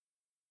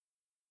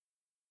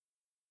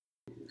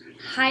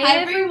Hi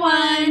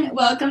everyone!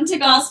 Welcome to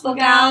Gospel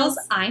Gals.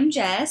 I'm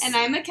Jess. And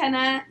I'm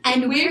McKenna.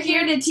 And we're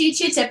here to teach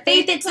you to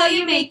faith it till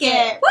you make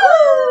it.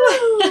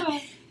 Woo!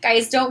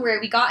 Guys, don't worry.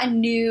 We got a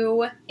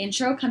new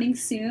intro coming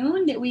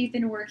soon that we've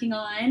been working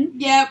on.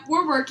 Yep,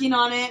 we're working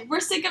on it. We're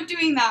sick of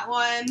doing that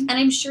one. And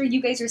I'm sure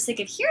you guys are sick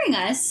of hearing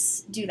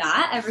us do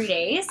that every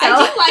day. So.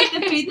 I do like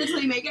the faith it till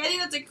you make it. I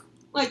think that's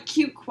a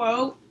cute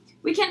quote.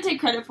 We can't take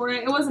credit for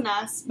it. It wasn't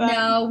us. But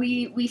no,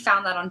 we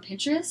found that on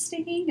Pinterest,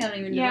 I think. I don't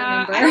even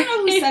remember. I don't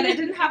know who said it. It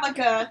didn't have like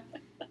a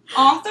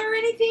author or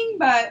anything,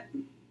 but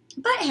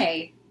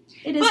hey.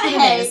 It is what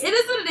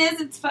it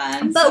is. It's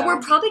fun. But we're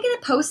probably going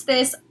to post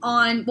this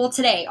on,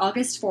 today,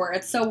 August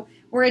 4th. So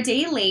we're a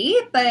day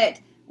late, but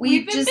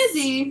we've been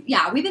busy.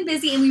 Yeah, we've been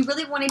busy, and we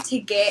really wanted to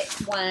get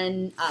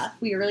one up.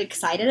 We are really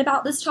excited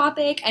about this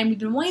topic, and we've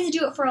been wanting to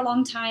do it for a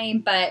long time,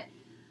 but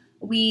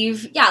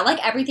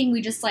like everything,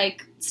 we just,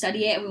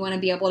 study it, and we want to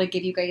be able to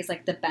give you guys,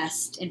 the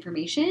best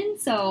information.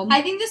 So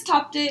I think this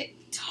topic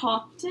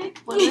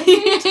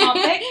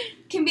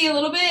can be a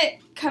little bit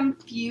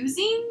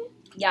confusing.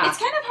 Yeah. It's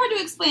kind of hard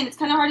to explain. It's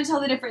kind of hard to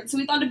tell the difference. So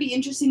we thought it'd be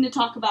interesting to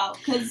talk about.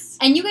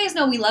 And you guys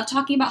know we love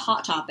talking about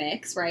hot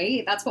topics,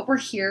 right? That's what we're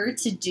here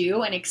to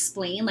do and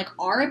explain,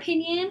 our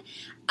opinion.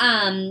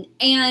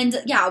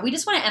 We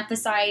just want to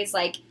emphasize,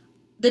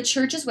 the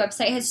church's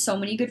website has so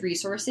many good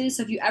resources.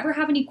 So if you ever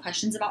have any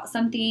questions about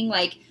something,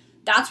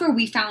 that's where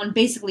we found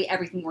basically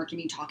everything we're going to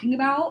be talking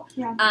about.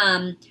 Yeah.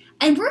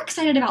 And we're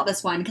excited about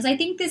this one because I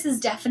think this is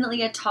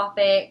definitely a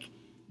topic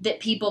that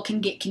people can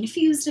get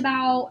confused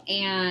about,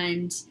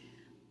 and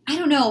I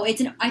don't know. I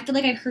feel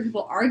like I've heard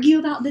people argue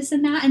about this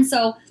and that, and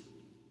so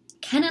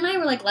Ken and I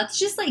were let's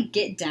just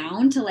get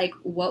down to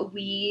what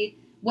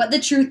the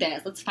truth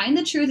is. Let's find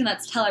the truth and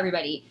let's tell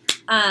everybody.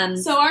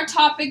 So our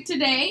topic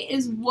today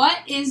is, what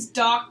is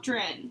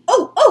doctrine?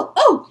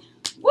 Oh!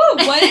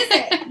 Woo! What is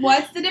it?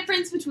 What's the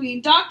difference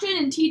between doctrine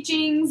and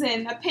teachings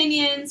and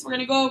opinions? We're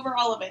gonna go over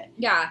all of it.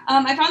 Yeah.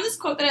 I found this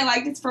quote that I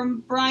liked. It's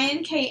from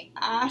Brian K.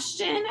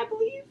 Ashton, I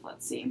believe.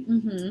 Let's see.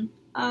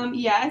 Mm-hmm.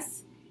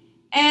 Yes.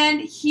 And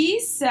he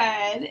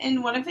said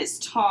in one of his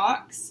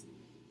talks,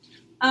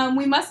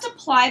 we must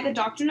apply the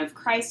doctrine of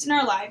Christ in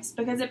our lives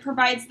because it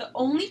provides the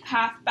only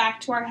path back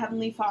to our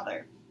Heavenly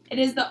Father. It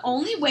is the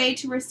only way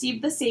to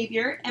receive the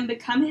Savior and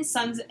become His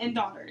sons and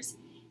daughters.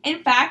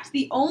 In fact,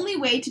 the only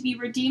way to be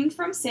redeemed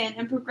from sin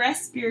and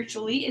progress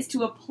spiritually is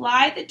to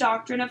apply the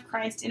doctrine of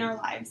Christ in our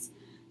lives.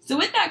 So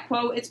with that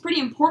quote, it's pretty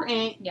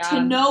important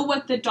to know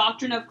what the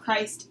doctrine of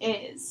Christ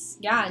is.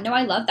 Yeah, no,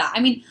 I love that.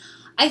 I mean,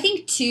 I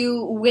think,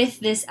 too,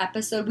 with this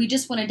episode, we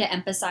just wanted to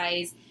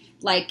emphasize,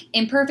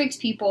 imperfect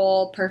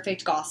people,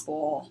 perfect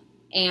gospel,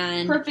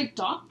 and perfect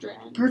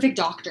doctrine. Perfect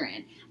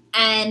doctrine.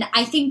 And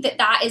I think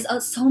that is,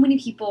 so many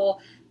people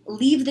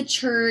leave the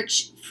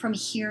church from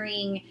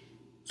hearing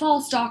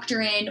false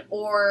doctrine,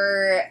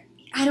 or,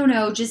 I don't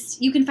know,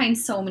 just, you can find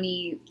so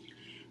many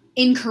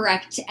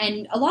incorrect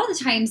and a lot of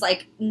the times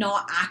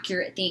not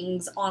accurate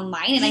things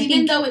online, and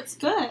even though it's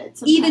good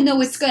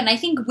and I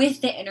think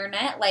with the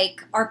internet,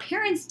 our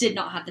parents did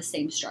not have the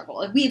same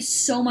struggle. We have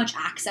so much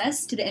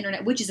access to the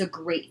internet, which is a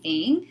great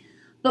thing,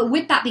 but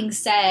with that being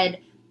said,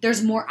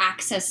 there's more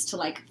access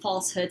to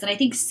falsehoods, and I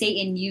think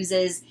Satan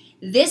uses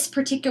this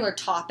particular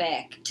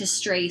topic to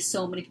stray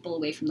so many people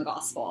away from the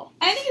gospel.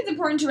 I think it's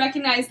important to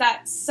recognize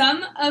that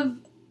some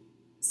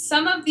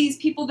of these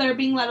people that are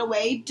being led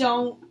away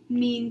don't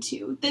mean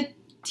to. The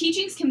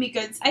teachings can be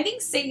good. I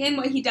think Satan,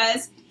 what he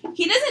does,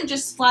 he doesn't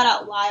just flat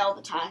out lie all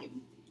the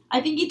time. I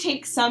think he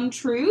takes some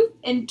truth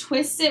and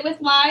twists it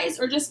with lies,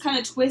 or just kind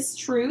of twists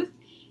truth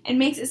and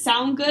makes it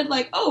sound good,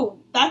 oh,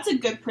 that's a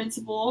good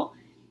principle.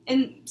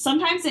 And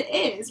sometimes it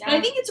is. Yeah. But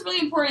I think it's really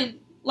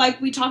important,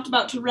 we talked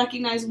about, to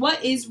recognize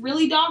what is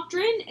really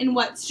doctrine and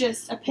what's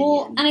just opinion.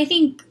 Well, and I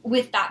think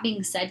with that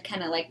being said,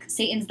 kind of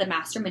Satan's the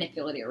master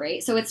manipulator,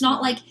 right? So it's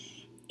not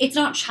it's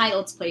not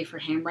child's play for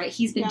him, right?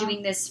 He's been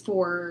doing this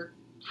for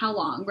how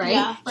long, right?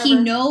 Yeah, he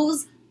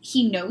knows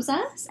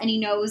us, and he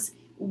knows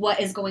what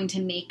is going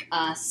to make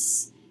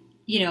us,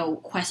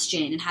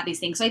 question and have these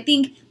things. So I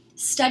think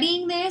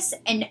studying this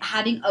and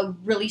having a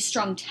really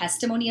strong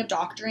testimony of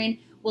doctrine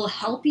will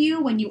help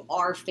you when you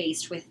are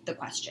faced with the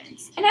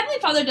questions. And Heavenly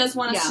Father does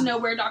want us to know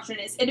where doctrine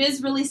is. It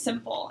is really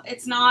simple.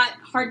 It's not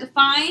hard to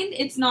find.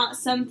 It's not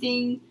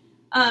something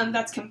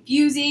that's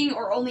confusing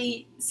or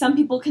only some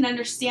people can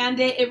understand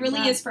it. It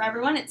really is for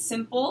everyone. It's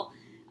simple.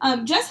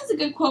 Jess has a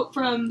good quote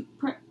from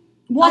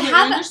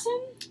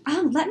Anderson.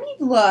 Let me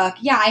look.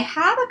 Yeah, I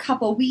have a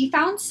couple. We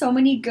found so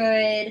many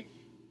good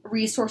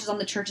resources on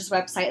the church's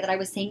website that I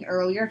was saying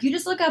earlier. If you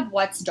just look up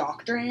what's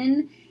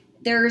doctrine,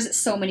 there's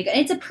so many good.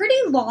 It's a pretty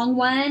long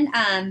one,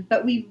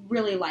 but we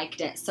really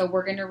liked it, so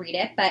we're going to read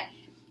it. But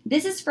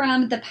this is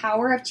from The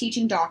Power of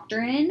Teaching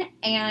Doctrine,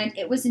 and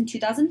it was in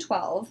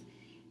 2012.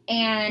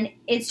 And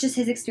it's just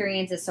his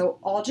experiences, so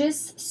I'll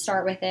just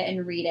start with it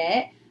and read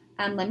it.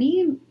 Let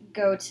me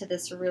go to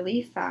this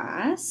really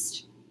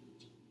fast.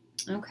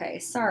 Okay,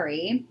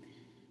 sorry.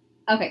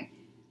 Okay,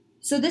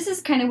 so this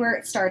is kind of where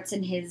it starts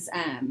in his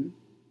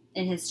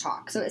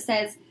talk. So it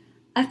says,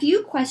 A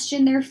few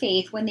question their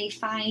faith when they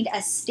find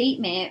a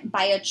statement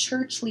by a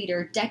church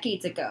leader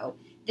decades ago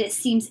that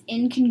seems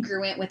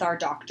incongruent with our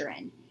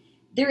doctrine.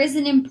 There is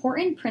an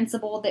important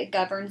principle that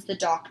governs the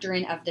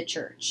doctrine of the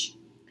church.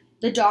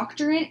 The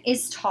doctrine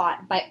is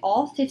taught by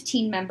all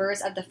 15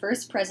 members of the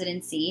First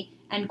Presidency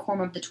and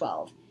Quorum of the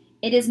 12.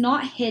 It is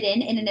not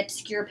hidden in an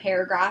obscure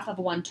paragraph of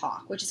one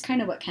talk, which is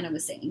kind of what Kenna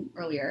was saying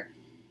earlier.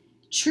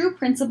 True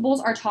principles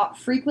are taught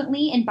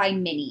frequently and by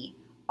many.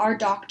 Our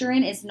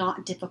doctrine is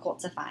not difficult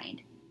to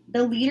find.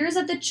 The leaders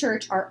of the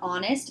church are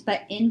honest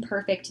but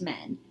imperfect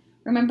men.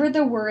 Remember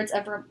the words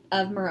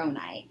of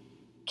Moroni.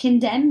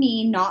 Condemn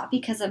me not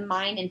because of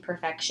mine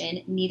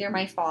imperfection, neither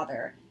my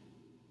Father.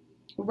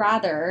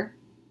 Rather,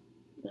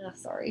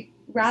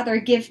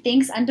 give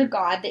thanks unto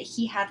God that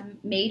he hath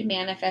made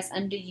manifest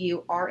unto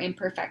you our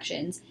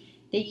imperfections,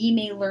 that ye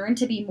may learn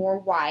to be more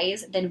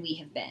wise than we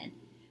have been.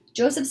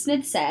 Joseph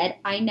Smith said,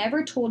 I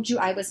never told you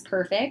I was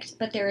perfect,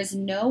 but there is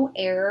no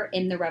error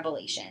in the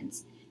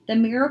revelations. The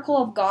miracle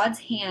of God's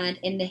hand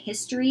in the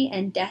history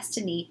and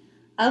destiny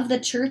of the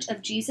Church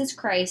of Jesus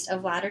Christ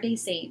of Latter-day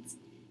Saints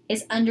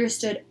is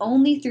understood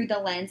only through the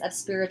lens of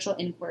spiritual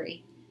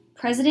inquiry.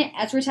 President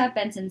Ezra Taft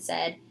Benson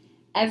said,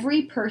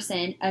 every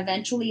person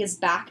eventually is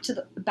backed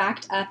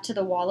up to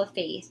the wall of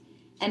faith,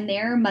 and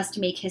there must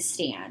make his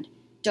stand.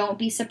 Don't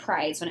be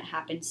surprised when it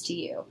happens to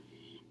you.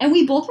 And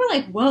we both were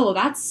like, whoa,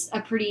 that's a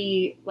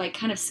pretty,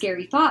 kind of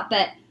scary thought.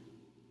 But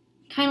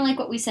kind of like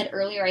what we said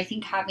earlier, I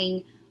think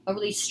having a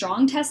really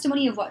strong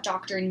testimony of what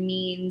doctrine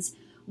means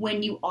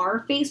when you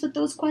are faced with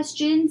those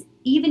questions,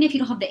 even if you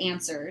don't have the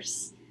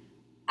answers,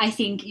 I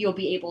think you'll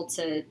be able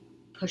to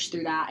push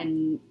through that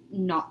and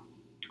not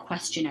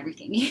question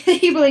everything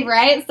you believe,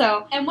 right?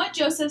 So, and what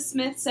Joseph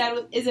Smith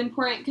said is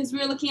important because we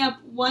were looking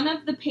up one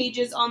of the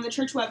pages on the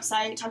church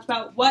website. It talked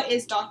about what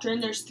is doctrine.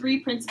 There's 3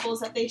 principles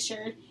that they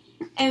shared.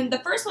 And the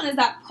first one is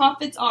that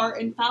prophets are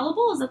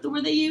infallible. Is that the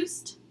word they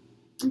used?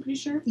 I'm pretty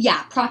sure.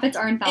 Yeah, prophets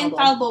are infallible.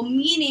 Infallible,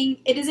 meaning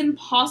it is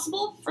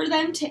impossible for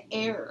them to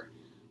err,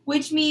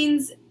 which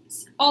means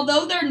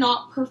although they're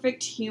not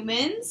perfect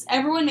humans,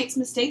 everyone makes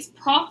mistakes.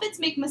 Prophets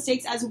make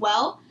mistakes as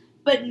well,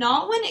 but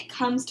not when it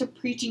comes to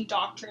preaching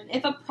doctrine.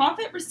 If a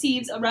prophet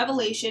receives a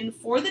revelation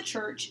for the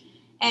church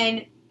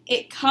and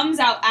it comes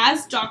out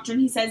as doctrine,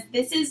 he says,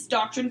 this is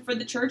doctrine for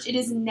the church, it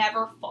is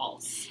never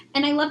false.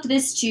 And I loved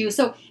this too.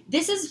 So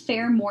this is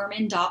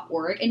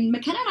fairmormon.org, and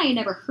McKenna and I had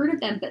never heard of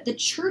them, but the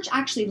church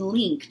actually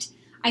linked,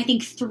 I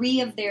think,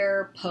 3 of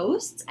their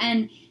posts,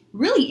 and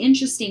really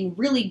interesting,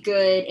 really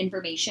good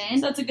information.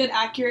 So that's a good,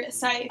 accurate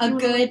site. A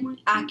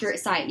good, accurate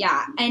site,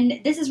 yeah.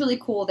 And this is really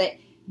cool that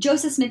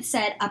Joseph Smith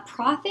said a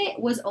prophet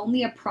was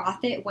only a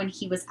prophet when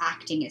he was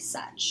acting as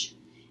such.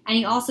 And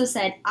he also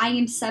said, I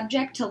am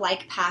subject to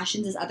like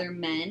passions as other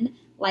men,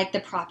 like the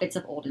prophets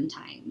of olden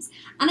times.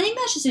 And I think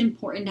that's just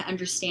important to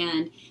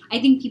understand. I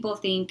think people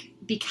think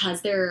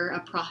because they're a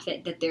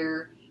prophet that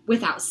they're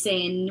without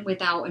sin,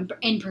 without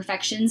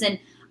imperfections. And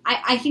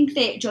I think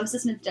that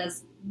Joseph Smith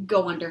does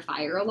go under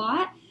fire a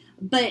lot.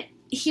 But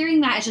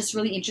hearing that is just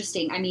really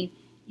interesting. I mean,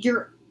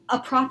 a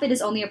prophet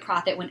is only a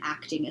prophet when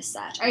acting as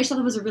such. I just thought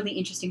that was a really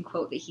interesting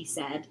quote that he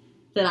said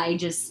that I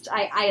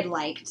had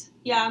liked.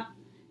 Yeah.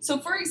 So,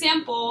 for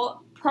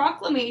example,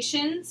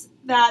 proclamations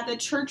that the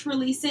church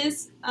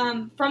releases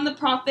from the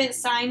prophet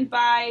signed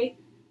by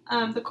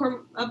the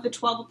Quorum of the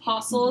 12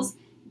 Apostles,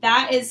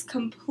 that is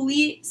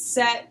complete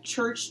set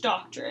church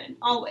doctrine,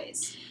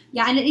 always.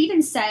 Yeah, and it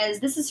even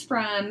says, this is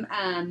from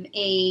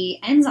a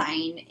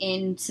ensign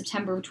in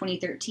September of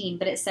 2013,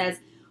 but it says,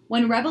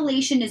 when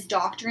revelation is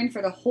doctrine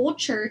for the whole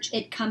church,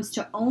 it comes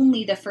to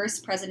only the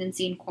First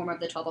Presidency and Quorum of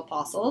the 12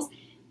 Apostles.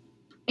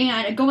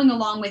 And going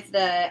along with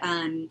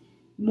the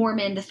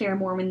Mormon, the Fair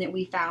Mormon that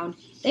we found,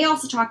 they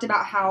also talked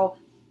about how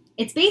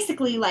it's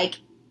basically like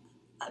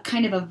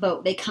kind of a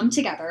vote. They come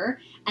together,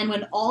 and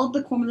when all of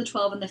the Quorum of the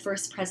 12 and the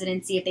First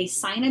Presidency, if they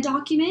sign a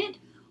document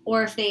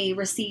or if they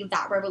receive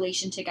that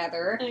revelation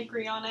together, and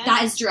agree on it,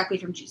 that is directly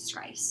from Jesus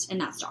Christ,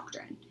 and that's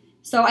doctrine.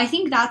 So I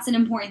think that's an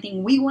important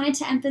thing we wanted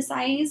to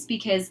emphasize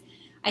because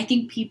I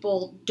think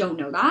people don't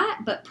know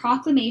that, but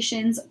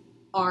proclamations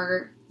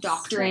are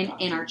doctrine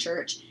in our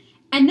church.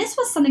 And this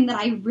was something that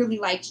I really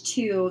liked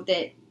too,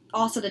 that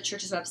also the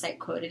church's website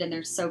quoted, and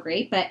they're so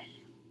great. But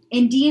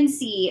in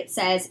D&C, it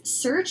says,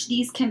 search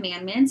these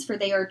commandments, for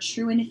they are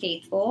true and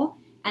faithful,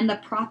 and the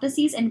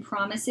prophecies and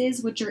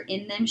promises which are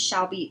in them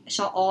shall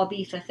all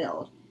be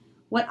fulfilled.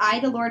 What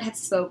I, the Lord, have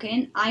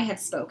spoken, I have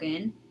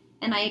spoken,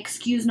 and I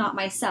excuse not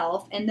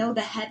myself, and though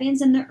the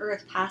heavens and the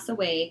earth pass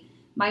away,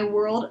 my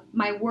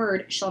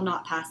word shall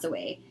not pass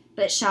away,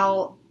 but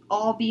shall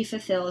all be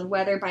fulfilled,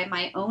 whether by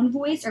my own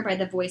voice or by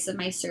the voice of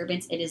my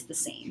servants, it is the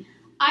same.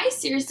 I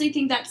seriously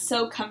think that's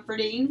so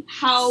comforting,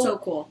 so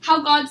cool.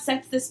 How God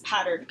sets this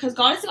pattern, because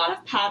God is a God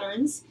of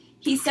patterns.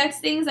 He sets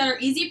things that are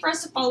easy for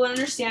us to follow and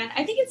understand.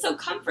 I think it's so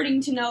comforting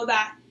to know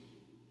that,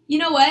 you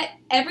know what,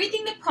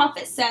 everything the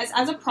prophet says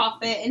as a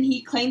prophet and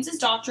he claims his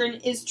doctrine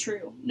is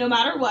true, no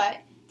matter what.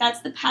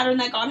 That's the pattern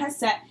that God has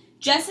set.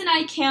 Jess and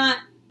I can't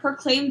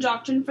proclaim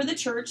doctrine for the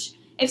church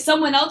if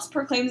someone else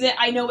proclaims it,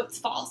 I know it's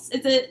false.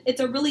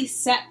 It's a really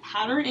set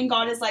pattern, and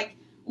God is like,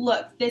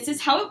 look, this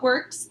is how it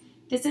works.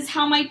 This is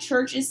how my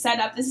church is set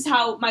up. This is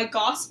how my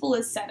gospel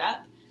is set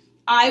up.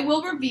 I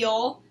will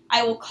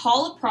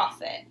call a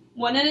prophet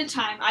one at a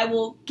time. I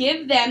will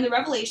give them the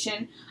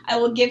revelation. I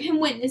will give him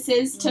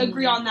witnesses to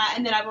agree on that,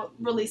 and then I will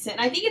release it.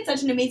 And I think it's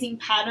such an amazing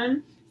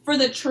pattern for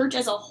the church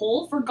as a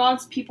whole, for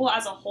God's people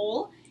as a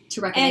whole.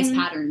 To recognize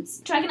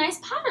patterns. To recognize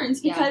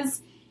patterns,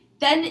 because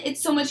then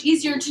it's so much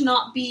easier to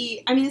not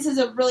be, I mean, this is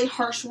a really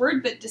harsh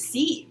word, but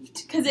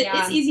deceived. Because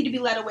it's easy to be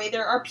led away.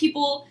 There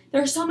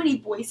are so many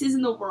voices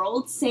in the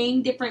world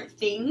saying different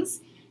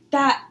things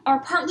that are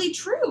partly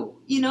true.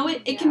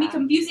 It can be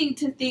confusing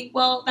to think,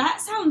 well, that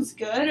sounds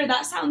good or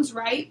that sounds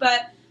right,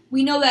 but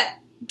we know that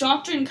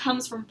doctrine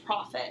comes from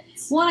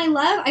prophets. Well,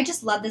 I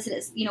just love this. It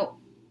is,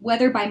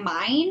 whether by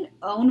mine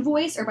own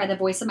voice or by the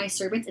voice of my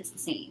servants, it's the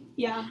same.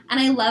 Yeah. And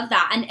I love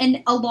that.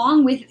 And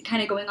along with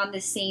kind of going on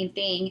this same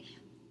thing,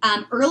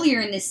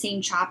 earlier in this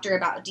same chapter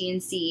about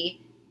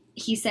D&C,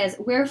 he says,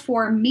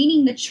 wherefore,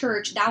 meaning the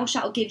church, thou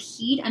shalt give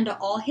heed unto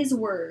all his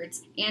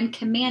words and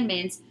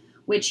commandments,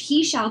 which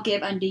he shall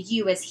give unto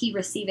you as he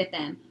receiveth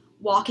them,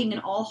 walking in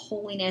all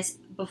holiness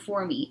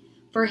before me.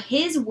 For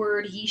his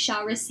word ye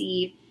shall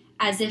receive,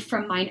 as if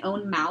from mine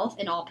own mouth,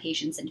 in all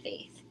patience and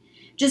faith.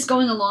 Just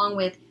going along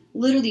with,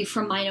 literally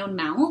from mine own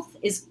mouth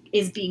is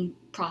being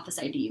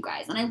prophesied to you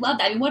guys. And I love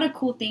that. I mean, what a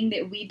cool thing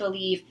that we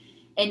believe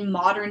in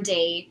modern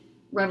day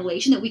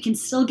revelation, that we can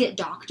still get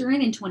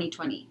doctrine in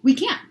 2020. We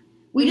can.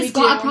 We just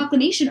got a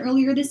proclamation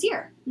earlier this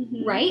year,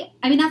 right?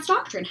 I mean, that's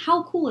doctrine.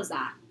 How cool is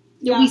that?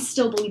 Yeah. We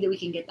still believe that we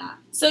can get that.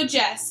 So,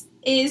 Jess,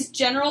 is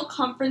general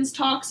conference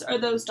talks, are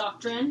those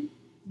doctrine?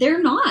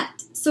 They're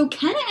not. So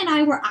Kenna and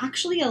I were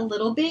actually a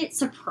little bit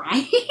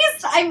surprised.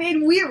 I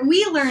mean,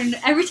 we learn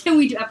every time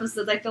we do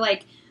episodes. I feel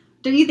like,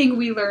 don't you think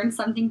we learn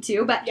something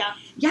too? But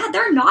yeah,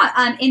 they're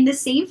not. In the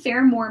same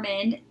Fair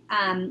Mormon,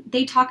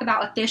 they talk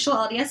about official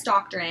LDS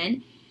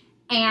doctrine,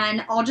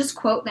 and I'll just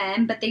quote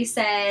them. But they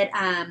said,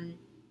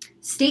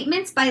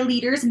 statements by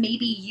leaders may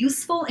be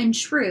useful and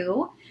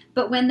true,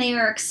 but when they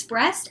are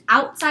expressed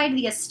outside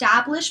the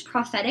established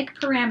prophetic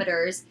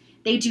parameters,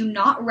 they do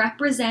not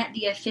represent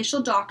the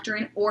official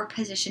doctrine or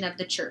position of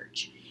the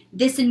church.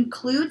 This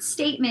includes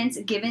statements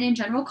given in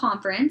general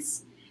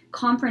conference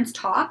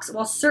talks,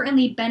 while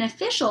certainly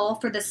beneficial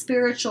for the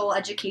spiritual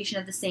education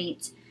of the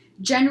saints,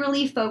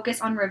 generally focus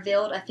on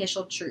revealed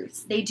official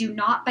truths. They do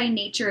not, by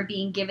nature of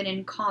being given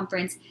in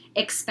conference,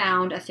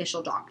 expound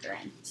official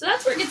doctrine. So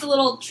that's where it gets a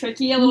little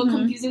tricky, a little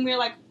confusing. We're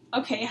like,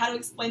 okay, how to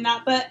explain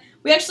that? But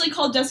we actually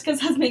called Jessica's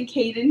husband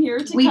Caden here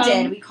to We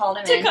did. We called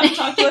him to come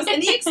talk to us,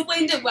 and he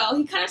explained it well.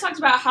 He kind of talked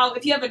about how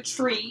if you have a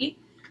tree,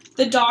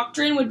 the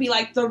doctrine would be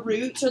like the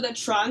roots or the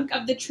trunk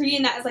of the tree,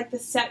 and that is like the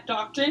set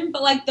doctrine.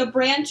 But like the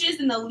branches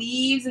and the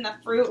leaves and the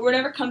fruit or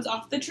whatever comes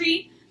off the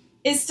tree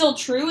is still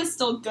true, is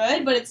still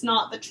good, but it's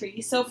not the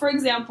tree. So, for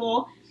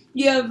example,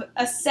 you have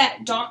a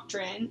set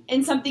doctrine,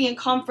 and something in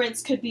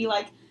conference could be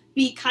like,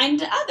 be kind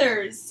to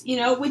others,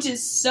 which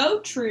is so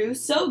true,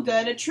 so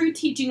good, a true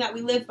teaching that we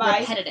live by.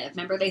 Repetitive.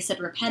 Remember they said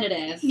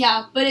repetitive.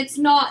 Yeah, but that's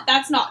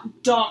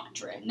not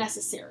doctrine,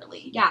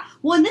 necessarily. Yeah.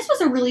 Well, and this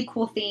was a really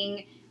cool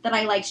thing that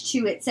I liked,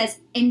 too. It says,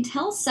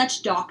 until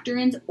such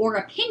doctrines or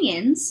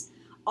opinions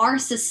are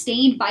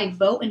sustained by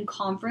vote in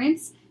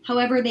conference,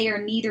 however, they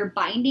are neither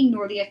binding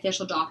nor the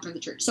official doctrine of the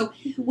church. So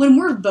when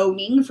we're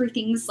voting for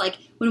things like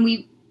when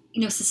we,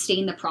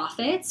 sustain the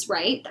prophets,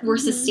 right? We're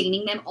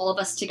sustaining them, all of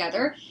us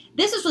together.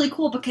 This is really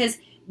cool because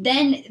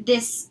then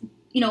this,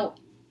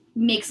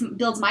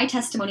 builds my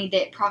testimony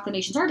that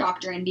proclamations are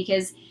doctrine,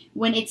 because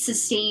when it's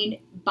sustained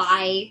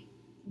by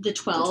the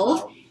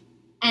 12,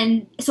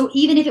 and so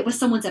even if it was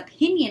someone's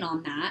opinion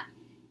on that,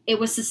 it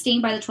was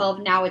sustained by the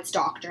 12, now it's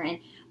doctrine.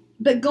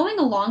 But going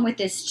along with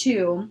this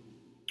too,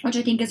 which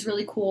I think is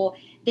really cool,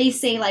 they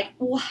say like,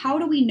 well, how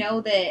do we know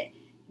that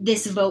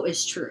this vote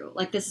is true?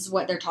 Like, this is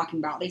what they're talking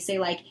about. They say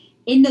like,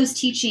 in those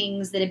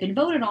teachings that have been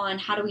voted on,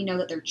 how do we know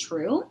that they're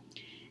true?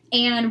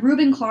 And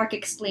Reuben Clark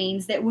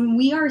explains that when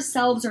we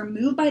ourselves are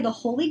moved by the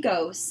Holy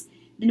Ghost,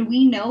 then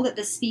we know that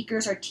the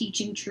speakers are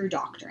teaching true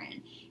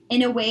doctrine.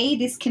 In a way,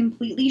 this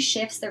completely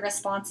shifts the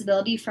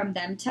responsibility from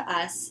them to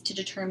us to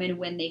determine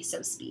when they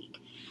so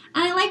speak.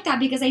 And I like that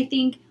because I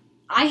think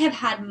I have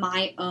had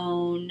my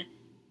own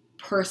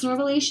personal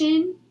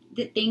revelation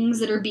that things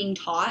that are being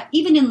taught,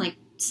 even in like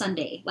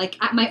Sunday,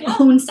 like at my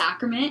own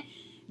sacrament,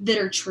 that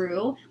are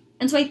true.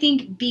 And so I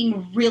think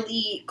being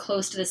really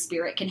close to the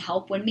Spirit can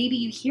help when maybe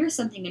you hear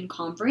something in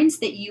conference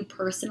that you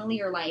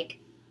personally are like,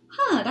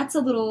 that's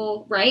a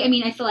little, right? I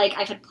mean, I feel like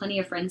I've had plenty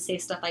of friends say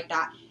stuff like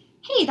that.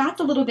 Hey,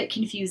 that's a little bit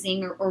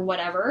confusing or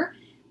whatever.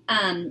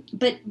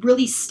 But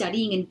really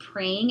studying and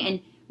praying, and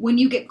when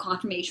you get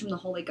confirmation from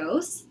the Holy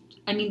Ghost,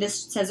 I mean, this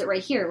says it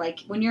right here. Like,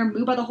 when you're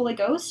moved by the Holy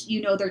Ghost,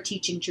 they're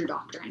teaching true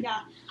doctrine.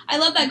 Yeah. I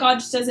love that God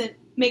just doesn't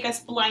make us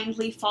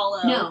blindly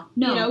follow.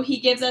 No. He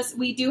gives us,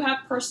 we do have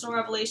personal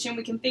revelation.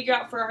 We can figure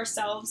out for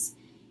ourselves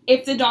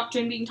if the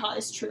doctrine being taught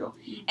is true.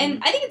 Mm-hmm.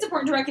 And I think it's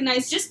important to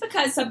recognize just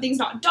because something's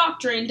not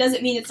doctrine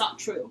doesn't mean it's not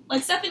true.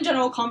 Like stuff in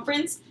General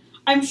Conference,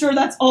 I'm sure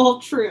that's all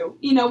true.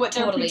 You know, what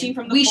they're preaching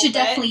from the We pulpit. should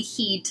definitely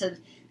heed to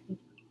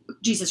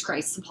Jesus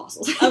Christ's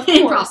apostles Of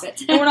and course.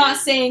 prophets. And we're not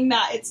saying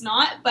that it's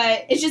not,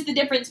 but it's just the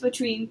difference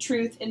between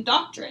truth and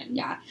doctrine.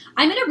 Yeah.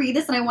 I'm going to read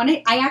this, and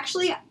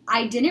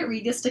I didn't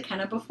read this to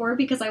Kenna before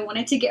because I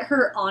wanted to get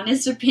her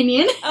honest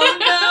opinion.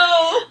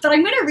 Oh, But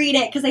I'm going to read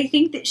it because I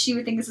think that she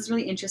would think this is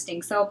really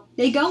interesting. So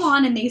they go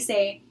on and they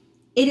say,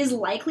 "It is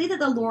likely that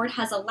the Lord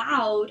has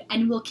allowed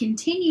and will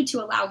continue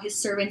to allow his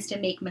servants to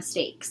make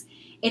mistakes.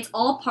 It's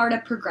all part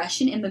of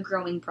progression in the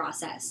growing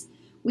process.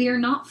 We are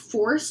not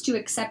forced to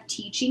accept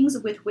teachings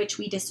with which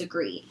we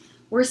disagree.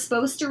 We're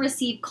supposed to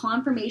receive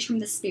confirmation from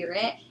the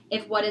Spirit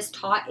if what is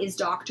taught is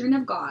doctrine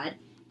of God.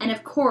 And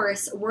of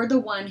course, we're the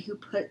one who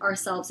put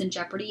ourselves in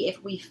jeopardy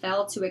if we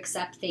fail to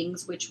accept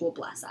things which will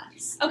bless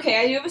us." okay,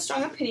 I do have a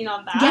strong opinion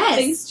on that. Yes.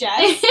 Thanks,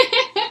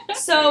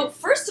 Jess. So,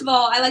 first of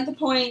all, I like the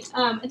point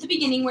at the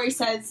beginning where he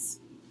says,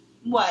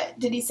 what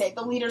did he say?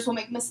 The leaders will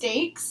make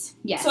mistakes.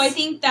 Yes. So I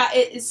think that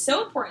it is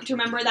so important to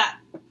remember that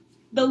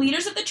the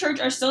leaders of the church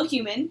are still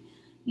human.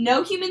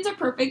 No humans are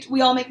perfect.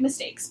 We all make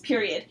mistakes,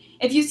 period.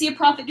 If you see a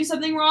prophet do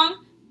something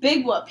wrong,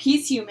 big whoop,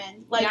 he's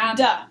human. Like, Yeah.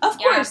 duh. Of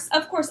course.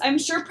 I'm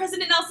sure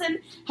President Nelson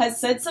has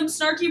said some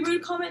snarky,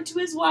 rude comment to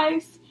his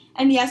wife,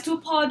 and he has to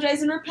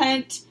apologize and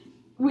repent.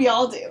 We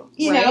all do,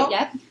 you know?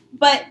 Yep.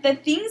 But the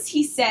things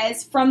he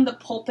says from the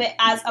pulpit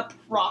as a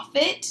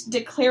prophet,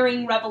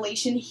 declaring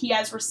revelation he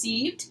has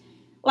received,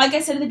 like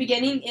I said at the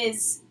beginning,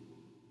 is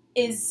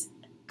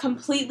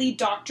completely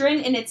doctrine,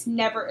 and it's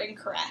never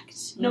incorrect,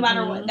 no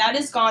matter what. That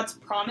is God's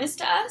promise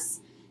to us,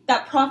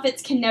 that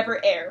prophets can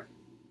never err.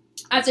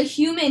 As a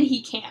human,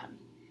 he can,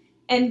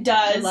 and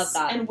does, I love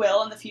that. and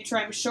will in the future,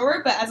 I'm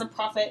sure, but as a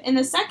prophet. And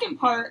the second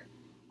part,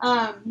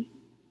 I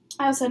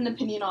also had an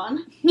opinion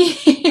on.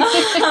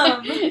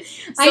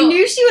 I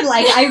knew she would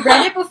like it. I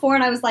read it before,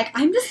 and I was like,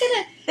 I'm just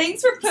going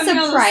Thanks for to putting me on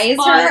the surprise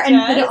spot, her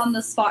and put it Jess. on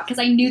the spot, because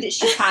I knew that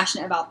she's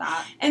passionate about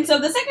that. And so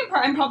the second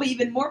part I'm probably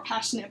even more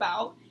passionate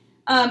about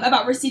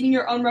receiving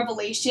your own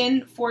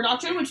revelation for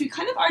doctrine, which we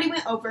kind of already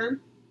went over.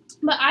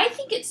 But I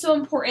think it's so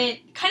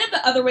important, kind of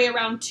the other way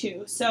around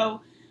too.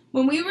 So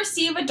when we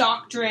receive a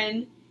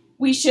doctrine,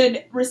 we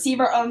should receive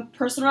our own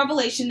personal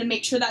revelation to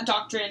make sure that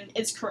doctrine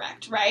is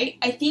correct, right?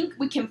 I think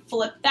we can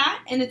flip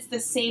that, and it's the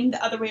same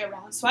the other way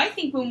around. So I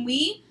think when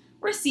we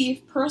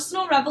receive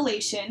personal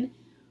revelation,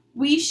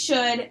 we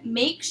should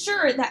make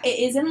sure that it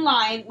is in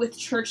line with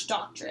church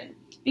doctrine,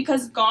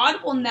 because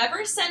God will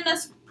never send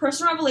us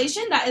personal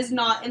revelation that is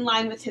not in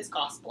line with his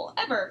gospel,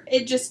 ever.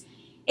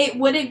 It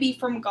wouldn't be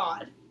from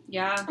God.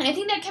 Yeah. And I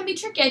think that can be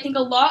tricky. I think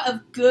a lot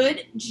of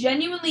good,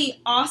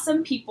 genuinely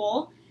awesome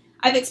people,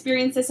 I've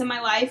experienced this in my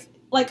life,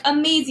 like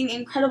amazing,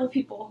 incredible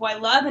people who I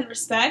love and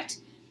respect,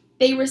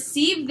 they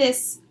receive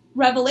this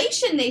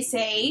revelation, they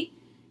say,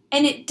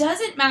 and it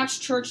doesn't match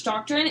church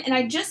doctrine, and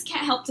I just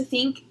can't help to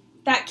think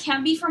that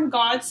can't be from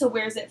God, so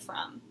where's it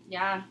from?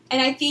 Yeah.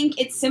 And I think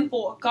it's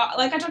simple. God,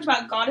 like I talked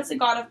about, God is a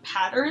God of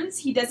patterns.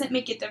 He doesn't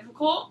make it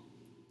difficult.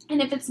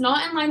 And if it's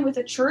not in line with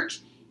a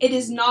church, it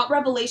is not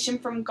revelation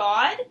from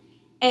God.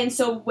 And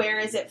so where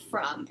is it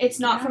from? It's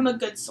not from a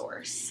good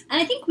source.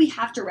 And I think we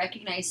have to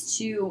recognize,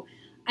 too,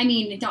 I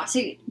mean, not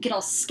to get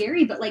all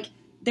scary, but, like,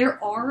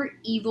 there are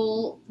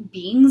evil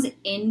beings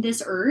in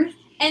this earth.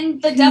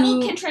 And the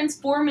devil can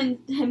transform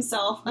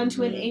himself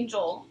unto an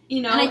angel,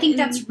 you know? And I think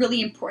that's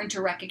really important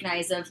to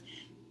recognize of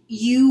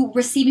you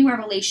receiving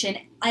revelation.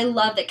 I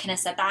love that Kenneth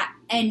said that.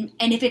 And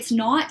if it's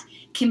not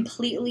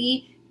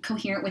completely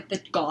coherent with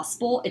the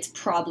gospel, it's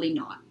probably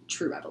not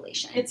true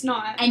revelation. It's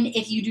not. And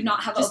if you do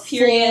not have Just a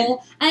period.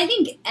 full, and I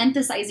think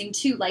emphasizing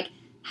too, like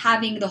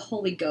having the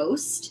Holy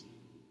Ghost,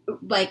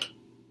 like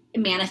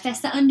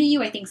manifest that unto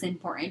you, I think is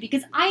important,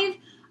 because I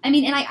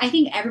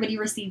think everybody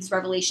receives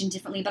revelation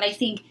differently, but I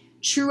think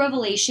true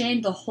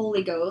revelation, the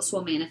Holy Ghost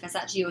will manifest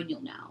that to you, and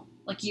you'll know.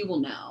 Like, you will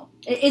know.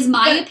 It is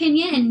my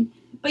opinion, and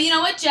But you know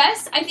what,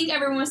 Jess? I think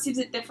everyone receives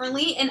it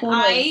differently, and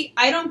Totally.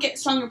 I don't get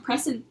strong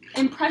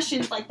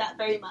impressions like that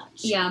very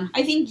much. yeah.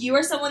 I think you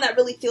are someone that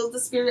really feels the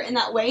Spirit in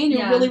that way, and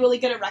you're Yeah. really, really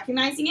good at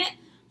recognizing it.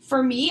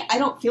 For me, I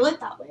don't feel it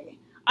that way.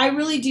 I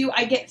really do.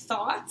 I get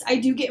thoughts. I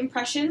do get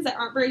impressions that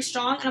aren't very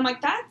strong, and I'm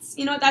like, that's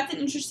an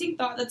interesting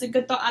thought. That's a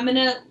good thought. I'm going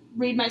to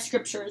read my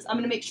scriptures. I'm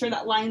going to make sure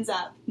that lines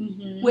up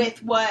Mm-hmm.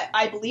 with what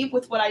I believe,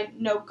 with what I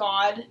know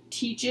God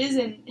teaches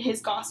and his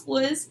gospel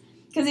is,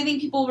 because I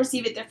think people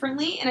receive it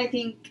differently, and I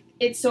think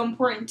it's so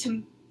important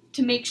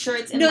to make sure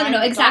it's in line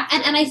with exactly.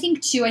 doctrine. And I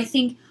think, too,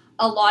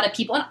 a lot of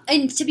people,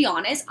 and to be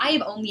honest, I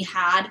have only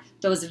had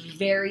those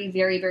very,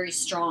 very, very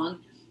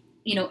strong,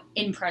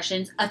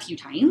 impressions a few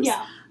times.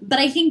 Yeah. But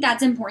I think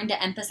that's important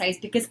to emphasize,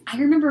 because I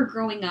remember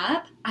growing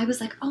up, I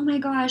was like, oh my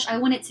gosh, I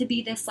want it to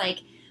be this, like,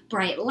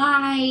 bright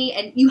light,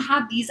 and you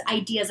have these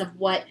ideas of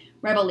what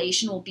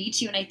revelation will be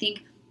to you, and I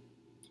think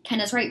Ken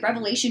is right.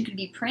 Revelation could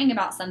be praying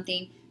about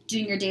something,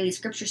 doing your daily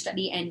scripture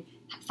study, and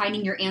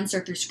finding your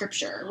answer through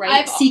Scripture,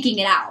 right? Seeking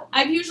it out.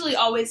 I've usually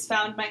always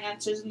found my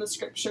answers in the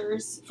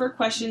Scriptures for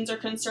questions or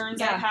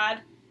concerns I've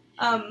had.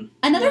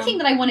 Another thing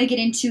that I want to get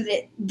into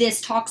that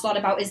this talks a lot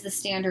about is the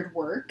standard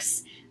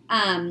works.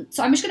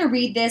 So I'm just going to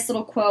read this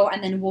little quote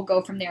and then we'll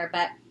go from there.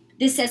 But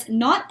this says,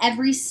 not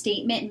every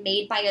statement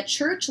made by a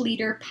church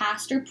leader,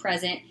 past or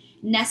present,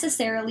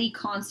 necessarily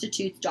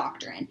constitutes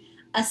doctrine.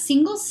 A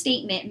single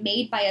statement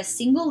made by a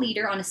single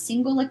leader on a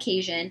single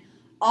occasion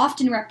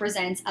often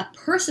represents a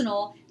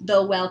personal,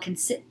 though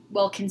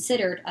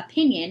well-considered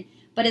opinion,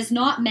 but is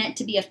not meant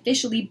to be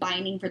officially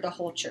binding for the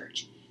whole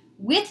church.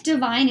 With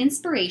divine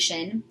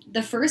inspiration,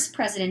 the first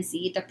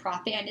presidency, the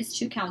prophet and his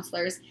 2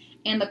 counselors,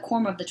 and the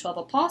quorum of the 12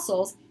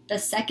 apostles, the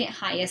second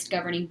highest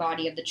governing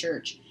body of the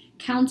church,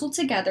 counsel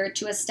together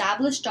to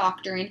establish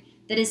doctrine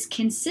that is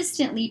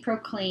consistently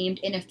proclaimed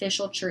in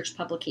official church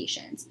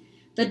publications.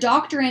 The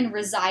doctrine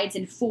resides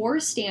in 4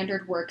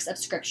 standard works of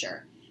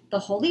Scripture: the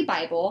Holy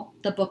Bible,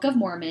 the Book of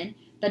Mormon,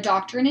 the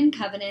Doctrine and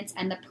Covenants,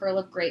 and the Pearl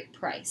of Great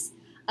Price.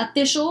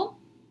 Official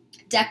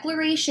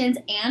declarations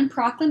and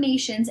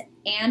proclamations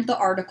and the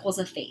Articles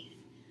of Faith.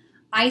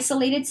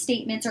 Isolated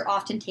statements are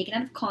often taken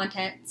out of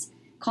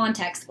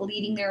context,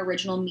 leaving their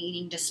original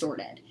meaning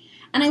distorted.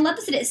 And I love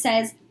this that it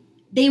says,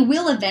 they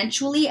will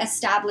eventually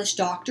establish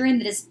doctrine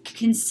that is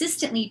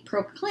consistently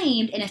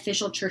proclaimed in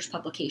official church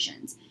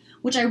publications,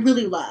 which I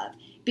really love,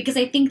 because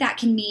I think that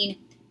can mean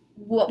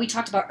what we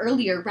talked about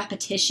earlier,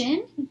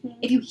 repetition. Mm-hmm.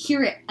 If you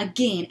hear it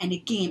again and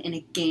again and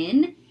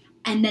again,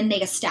 and then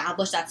they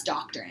establish that's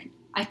doctrine.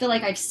 I feel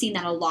like I've seen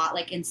that a lot,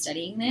 like in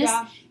studying this.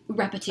 Yeah.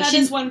 Repetition. That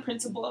is one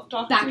principle of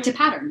doctrine. Back to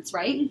patterns,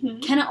 right? Mm-hmm.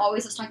 Kenna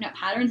always was talking about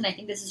patterns, and I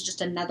think this is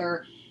just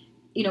another,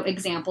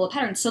 example of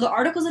patterns. So the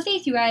Articles of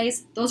Faith, you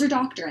guys, those are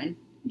doctrine.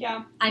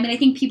 Yeah. I mean, I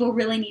think people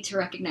really need to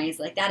recognize,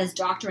 like, that is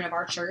doctrine of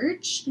our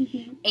church.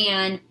 Mm-hmm.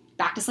 And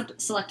back to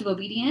selective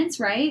obedience,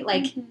 right?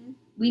 Like,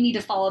 we need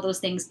to follow those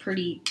things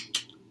pretty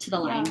to the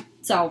line. Yeah.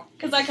 So,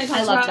 because like I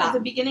talked about at the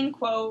beginning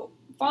quote,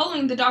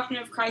 following the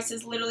doctrine of Christ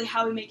is literally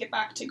how we make it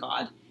back to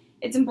God.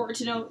 It's important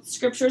to know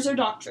Scriptures are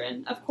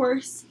doctrine, of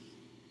course.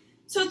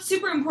 So it's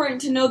super important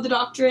to know the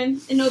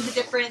doctrine and know the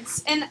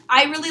difference. And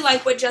I really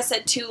like what Jess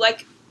said, too.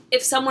 Like,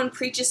 if someone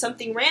preaches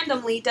something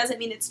randomly, doesn't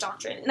mean it's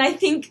doctrine. And I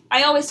think,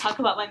 I always talk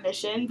about my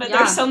mission, but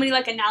there's so many,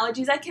 like,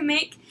 analogies I can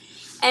make.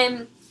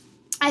 And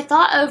I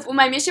thought of when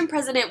my mission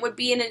president would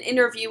be in an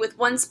interview with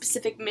one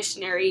specific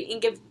missionary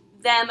and give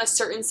them a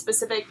certain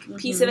specific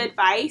piece of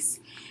advice,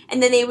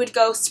 and then they would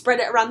go spread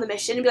it around the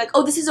mission and be like,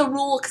 oh, this is a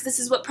rule because this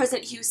is what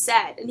President Hughes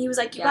said. And he was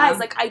like, you guys,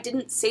 like, I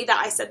didn't say that.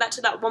 I said that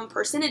to that one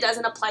person. It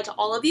doesn't apply to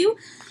all of you.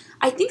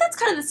 I think that's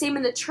kind of the same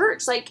in the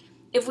church. Like,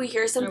 if we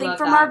hear something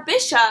from our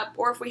bishop,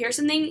 or if we hear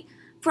something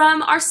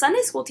from our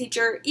Sunday school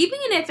teacher, even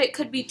if it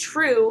could be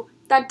true,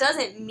 that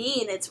doesn't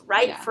mean it's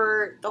right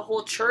for the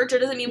whole church. It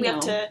doesn't mean we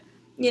have to,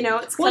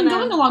 it's Well, and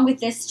going along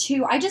with this,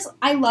 too,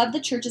 I love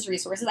the church's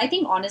resources. I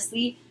think,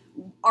 honestly,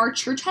 our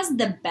church has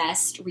the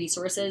best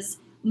resources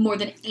more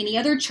than any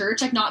other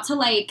church. Like, not to,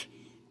 like,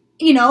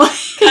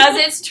 because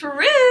it's true.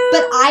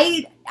 But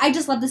I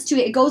just love this, too.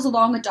 It goes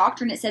along with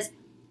doctrine. It says,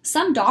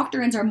 some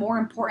doctrines are more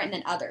important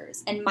than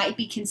others and might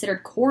be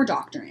considered core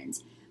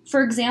doctrines.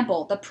 For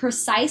example, the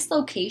precise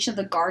location of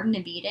the Garden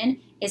of Eden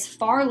is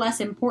far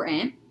less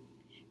important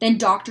than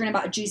doctrine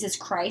about Jesus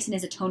Christ and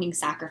his atoning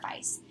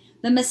sacrifice.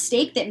 The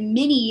mistake that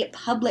many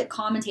public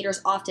commentators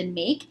often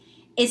make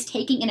is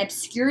taking an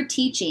obscure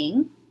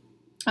teaching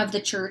of the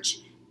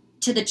church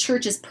to the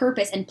church's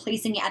purpose and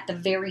placing it at the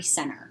very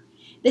center.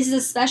 This is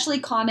especially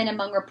common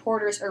among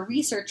reporters or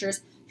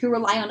researchers who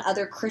rely on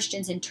other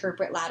Christians to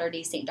interpret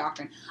Latter-day Saint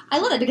doctrine. I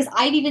love it because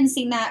I've even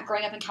seen that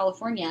growing up in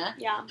California.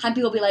 Yeah. Had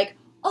people be like,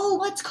 oh,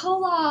 what's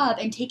Kolob?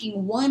 And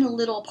taking one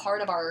little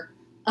part of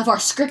our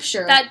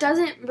scripture. That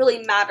doesn't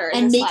really matter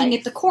and making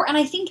it the core. And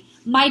I think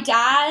my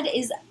dad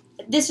is,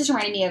 this just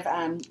reminded me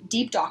of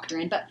deep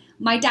doctrine, but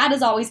my dad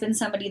has always been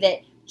somebody that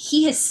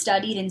he has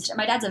studied, and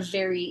my dad's a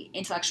very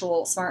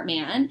intellectual, smart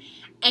man,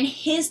 and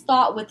his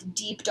thought with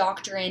deep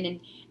doctrine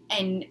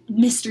and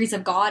mysteries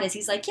of God is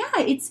he's like,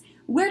 it's,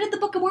 where did the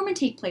Book of Mormon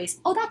take place?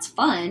 Oh, that's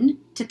fun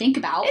to think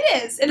about.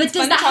 It is. But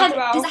does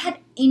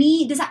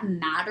that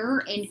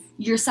matter in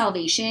your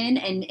salvation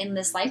and in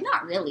this life?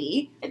 Not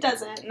really. It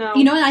doesn't, no.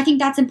 And I think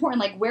that's important.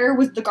 Like, where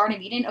was the Garden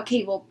of Eden?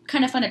 Okay, well,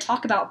 kind of fun to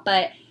talk about,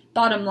 but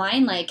bottom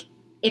line, like,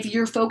 if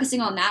you're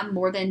focusing on that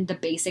more than the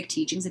basic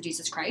teachings of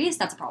Jesus Christ,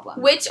 that's a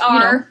problem. Which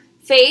are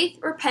faith,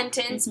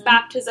 repentance,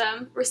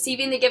 baptism,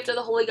 receiving the gift of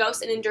the Holy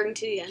Ghost, and enduring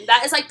to the end.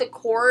 That is like the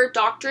core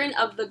doctrine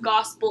of the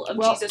gospel of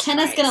Jesus Christ.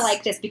 Kenna's going to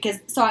like this because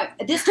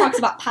this talks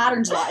about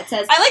patterns a lot. It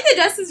says, I like that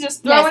Jess is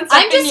just throwing stuff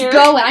I'm just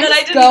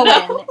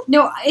going.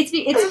 No,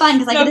 it's fun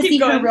because I get to see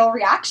her real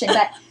reaction.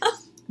 But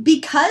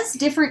because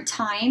different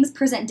times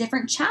present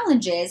different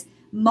challenges,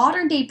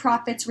 modern-day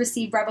prophets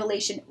receive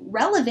revelation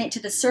relevant to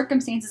the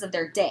circumstances of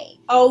their day.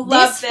 Oh,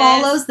 this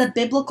follows the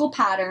biblical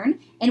pattern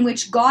in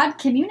which God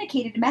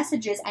communicated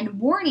messages and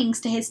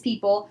warnings to his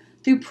people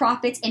through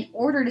prophets in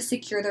order to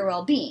secure their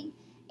well-being.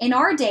 In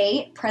our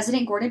day,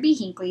 President Gordon B.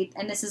 Hinckley,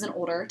 and this is an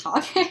older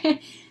talk,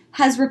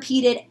 has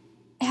repeated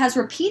has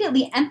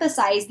repeatedly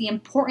emphasized the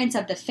importance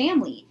of the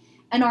family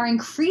in our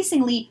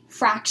increasingly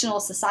fractional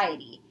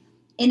society.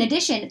 In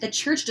addition, the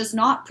church does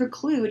not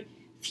preclude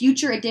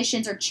future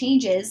additions or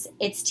changes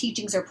its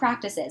teachings or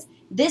practices.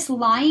 This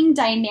lying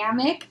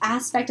dynamic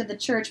aspect of the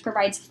church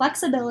provides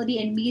flexibility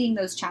in meeting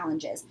those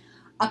challenges.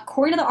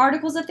 According to the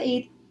Articles of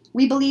Faith,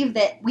 we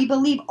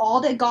believe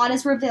all that God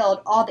has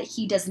revealed, all that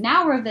he does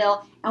now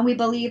reveal, and we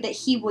believe that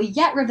he will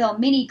yet reveal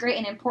many great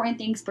and important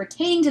things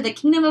pertaining to the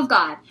kingdom of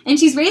God. And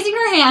she's raising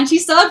her hand.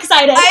 She's so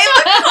excited.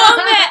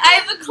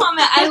 I have a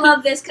comment. I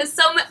love this because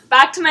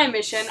back to my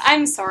mission.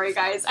 I'm sorry,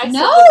 guys. I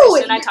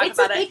it's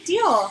a big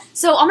deal.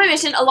 So on my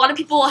mission, a lot of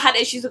people had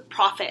issues with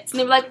prophets. And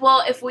they were like,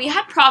 well, if we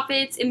had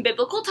prophets in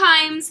biblical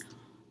times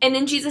and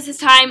in Jesus'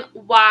 time,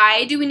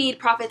 why do we need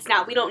prophets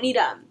now? We don't need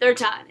them. They're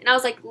done. And I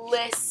was like,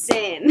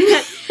 listen.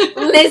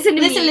 Listen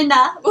to me.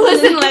 Linda.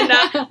 Listen,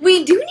 Linda.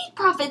 We do need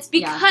prophets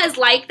because,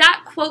 like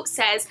that quote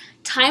says,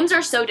 times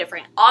are so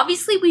different.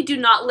 Obviously, we do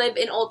not live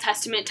in Old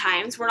Testament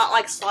times. We're not,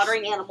 like,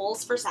 slaughtering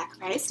animals for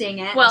sacrifice. Dang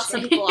it. Well,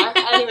 some people are.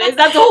 Anyways,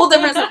 that's a whole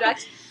different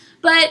subject.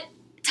 But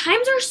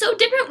times are so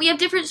different. We have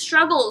different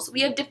struggles. We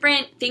have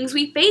different things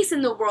we face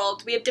in the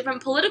world. We have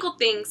different political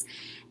things.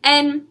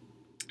 And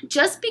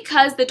just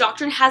because the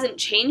doctrine hasn't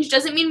changed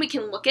doesn't mean we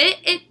can look at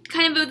it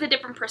kind of with a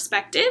different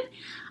perspective.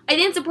 I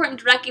think it's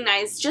important to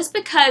recognize just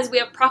because we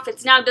have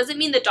prophets now doesn't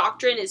mean the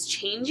doctrine is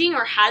changing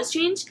or has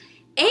changed.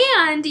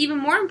 And even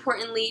more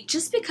importantly,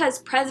 just because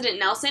President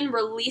Nelson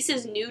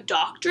releases new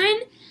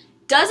doctrine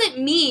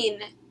doesn't mean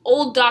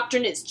old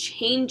doctrine is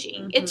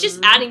changing. Mm-hmm. It's just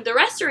adding. The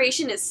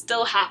restoration is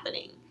still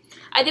happening.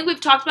 I think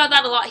we've talked about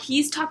that a lot.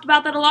 He's talked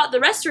about that a lot. The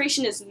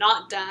restoration is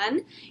not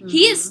done. Mm-hmm.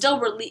 He is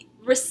still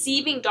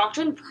receiving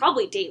doctrine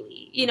probably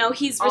daily. You know,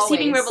 he's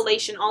receiving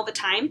revelation all the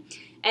time.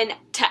 And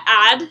to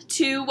add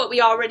to what we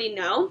already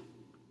know.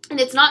 And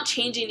it's not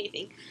changing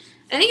anything.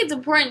 I think it's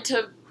important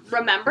to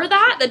remember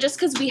that just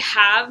because we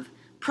have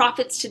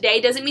prophets today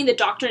doesn't mean the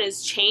doctrine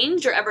has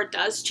changed or ever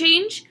does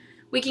change.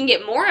 We can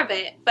get more of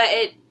it, but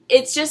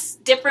it's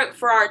just different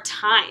for our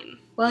time.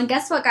 Well, and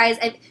guess what, guys?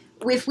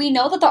 If we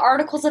know that the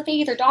Articles of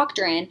Faith are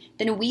doctrine,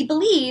 then we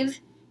believe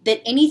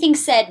that anything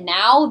said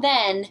now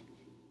then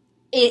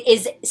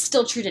is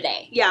still true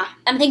today. Yeah.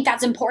 And I think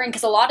that's important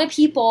because a lot of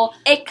people...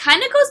 It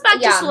kind of goes back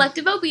to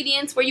selective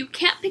obedience where you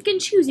can't pick and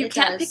choose. You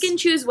can't pick and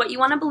choose what you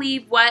want to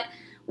believe, what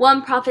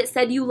one prophet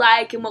said you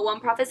like and what one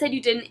prophet said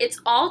you didn't.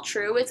 It's all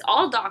true. It's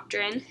all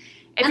doctrine.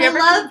 If you're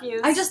ever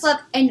confused... I just love...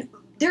 And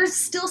there's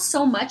still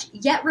so much,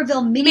 yet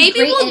reveal many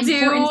great and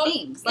important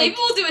things. Maybe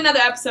we'll do another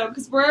episode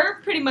because we're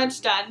pretty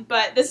much done.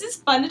 But this is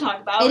fun to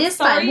talk about. It is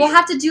fun. We'll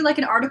have to do like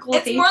an article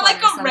of faith. It's more like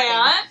a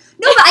rant.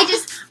 No, but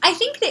I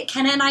think that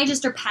Kenna and I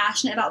just are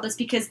passionate about this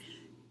because,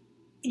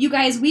 you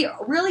guys, we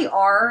really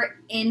are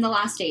in the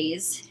last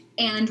days,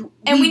 and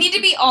we need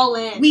to be all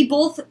in. We've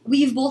both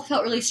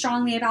felt really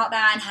strongly about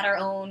that and had our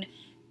own,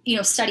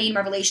 study and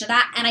revelation of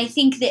that. And I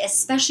think that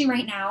especially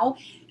right now,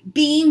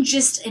 being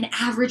just an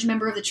average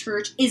member of the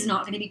church is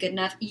not going to be good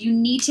enough. You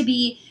need to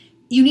be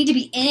in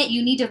it.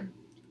 You need to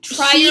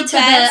try your to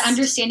best. The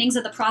understandings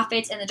of the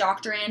prophets and the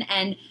doctrine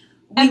and.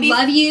 We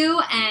love you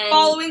and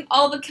following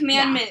all the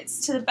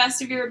commandments to the best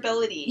of your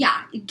ability.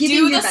 Yeah,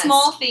 do the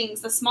small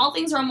things. The small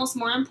things are almost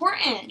more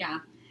important.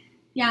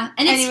 Yeah,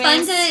 and it's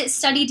fun to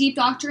study deep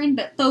doctrine,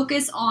 but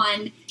focus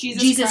on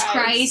Jesus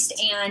Christ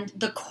and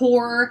the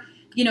core,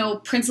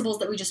 principles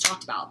that we just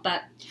talked about.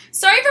 But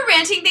sorry for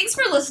ranting. Thanks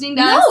for listening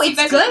to us. No,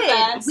 it's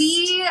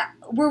good.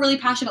 We're really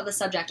passionate about this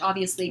subject,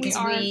 obviously,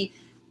 because we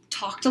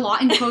talked a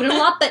lot and quoted a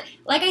lot, but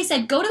like I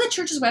said, go to the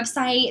church's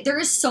website. There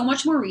is so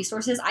much more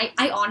resources.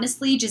 I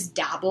honestly just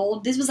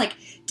dabbled. This was like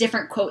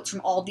different quotes from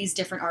all these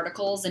different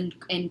articles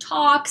and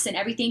talks and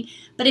everything.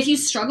 But if you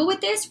struggle with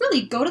this,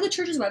 really go to the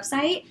church's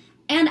website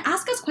and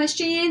ask us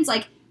questions.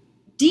 Like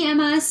DM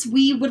us.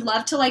 We would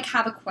love to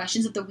have a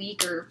questions of the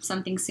week or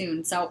something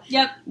soon. So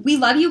we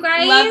love you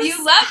guys. Love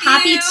you.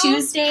 Happy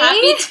Tuesday.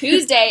 Happy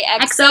Tuesday.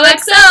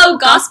 XOXO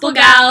Gospel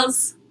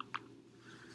Gals.